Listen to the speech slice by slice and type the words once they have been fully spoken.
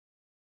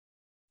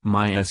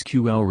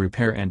MySQL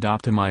repair and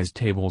optimize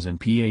tables in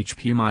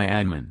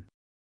phpMyAdmin.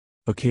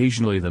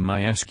 Occasionally the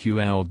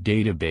MySQL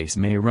database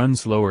may run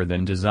slower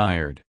than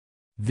desired.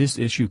 This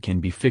issue can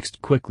be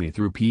fixed quickly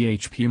through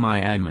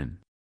phpMyAdmin.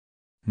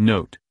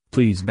 Note: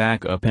 please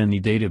back up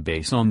any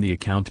database on the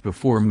account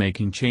before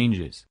making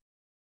changes.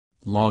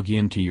 Log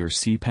into your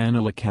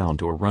cPanel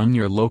account or run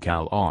your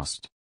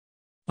localhost.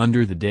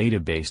 Under the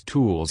Database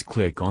Tools,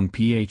 click on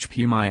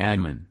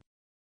phpMyAdmin.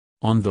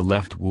 On the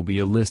left will be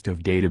a list of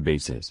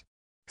databases.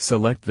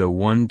 Select the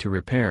one to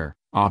repair,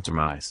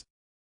 optimize.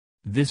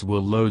 This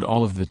will load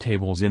all of the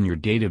tables in your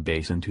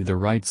database into the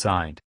right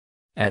side.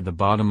 At the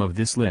bottom of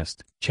this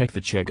list, check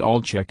the Check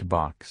All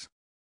checkbox.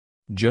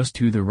 Just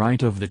to the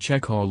right of the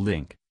Check All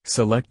link,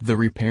 select the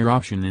Repair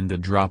option in the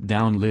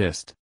drop-down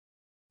list.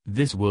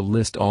 This will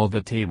list all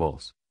the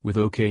tables, with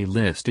OK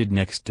listed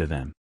next to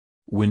them.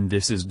 When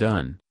this is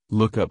done,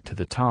 look up to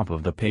the top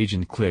of the page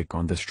and click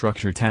on the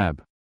Structure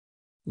tab.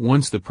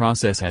 Once the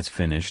process has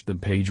finished, the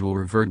page will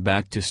revert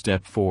back to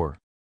step 4.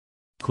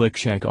 Click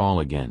Check All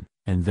again,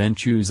 and then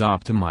choose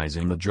Optimize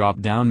in the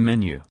drop-down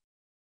menu.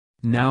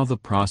 Now the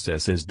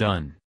process is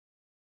done.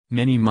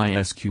 Many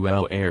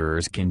MySQL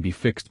errors can be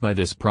fixed by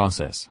this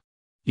process.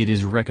 It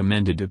is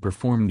recommended to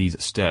perform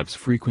these steps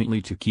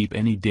frequently to keep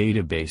any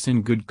database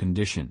in good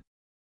condition.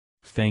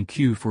 Thank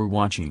you for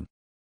watching.